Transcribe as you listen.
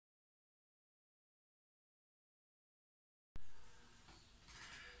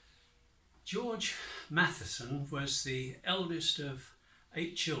George Matheson was the eldest of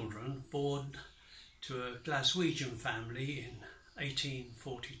 8 children born to a Glaswegian family in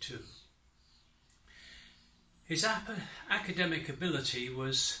 1842. His academic ability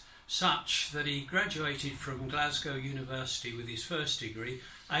was such that he graduated from Glasgow University with his first degree,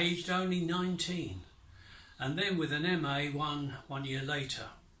 aged only 19, and then with an MA one year later.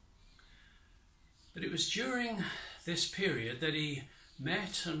 But it was during this period that he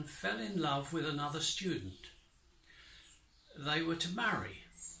met and fell in love with another student. They were to marry,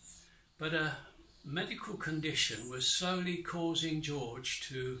 but a medical condition was slowly causing George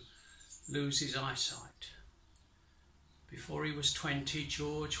to lose his eyesight. Before he was 20,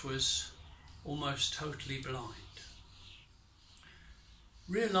 George was almost totally blind.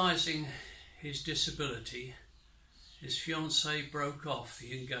 Realising his disability, his fiancée broke off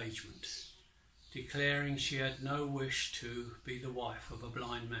the engagement, declaring she had no wish to be the wife of a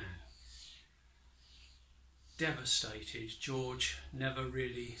blind man. Devastated, George never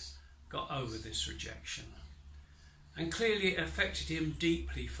really got over this rejection, and clearly it affected him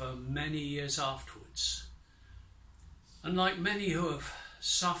deeply for many years afterwards. And like many who have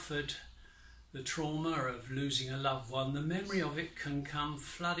suffered the trauma of losing a loved one, the memory of it can come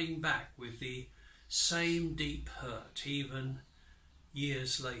flooding back with the same deep hurt, even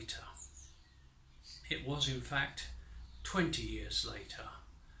years later. It was in fact 20 years later,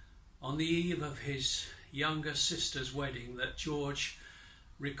 on the eve of his younger sister's wedding, that George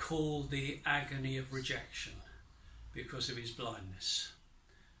recalled the agony of rejection because of his blindness.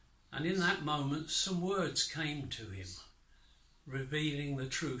 And in that moment, some words came to him, revealing the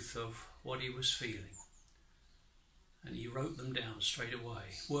truth of what he was feeling. And he wrote them down straight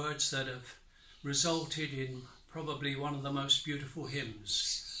away, words that have resulted in probably one of the most beautiful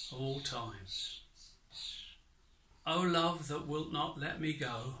hymns of all times. O love that wilt not let me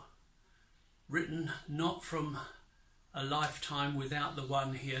go, written not from a lifetime without the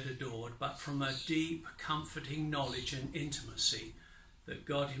one he had adored, but from a deep, comforting knowledge and intimacy that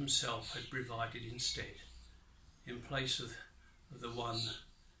God himself had provided instead, in place of the one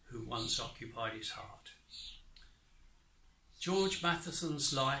who once occupied his heart. George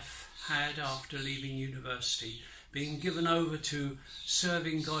Matheson's life had, after leaving university, been given over to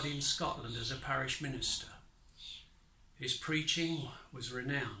serving God in Scotland as a parish minister. His preaching was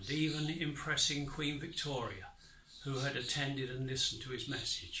renowned, even impressing Queen Victoria, who had attended and listened to his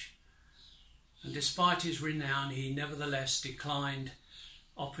message. And despite his renown, he nevertheless declined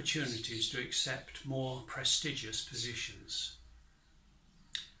opportunities to accept more prestigious positions.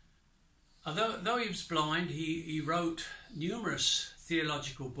 Although he was blind, he wrote numerous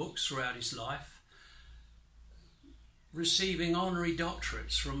theological books throughout his life, receiving honorary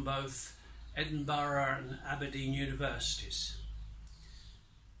doctorates from both Edinburgh and Aberdeen universities.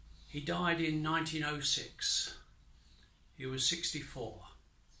 He died in 1906. He was 64.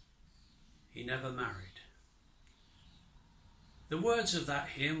 He never married. The words of that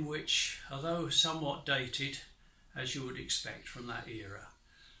hymn, which, although somewhat dated, as you would expect from that era,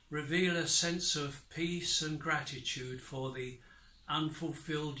 reveal a sense of peace and gratitude for the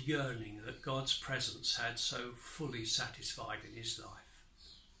unfulfilled yearning that God's presence had so fully satisfied in his life.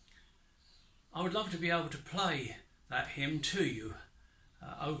 I would love to be able to play that hymn to you,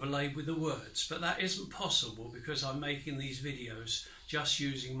 overlaid with the words, but that isn't possible because I'm making these videos just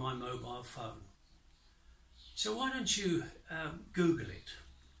using my mobile phone. So why don't you Google it?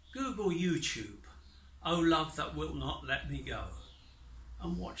 Google YouTube, O love that wilt not let me go,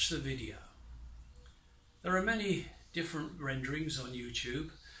 and watch the video. There are many different renderings on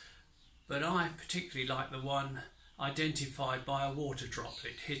YouTube, but I particularly like the one identified by a water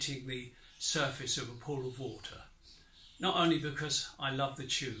droplet hitting the surface of a pool of water. Not only because I love the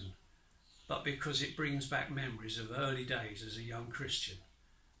tune, but because it brings back memories of early days as a young Christian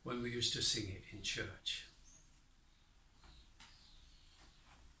when we used to sing it in church.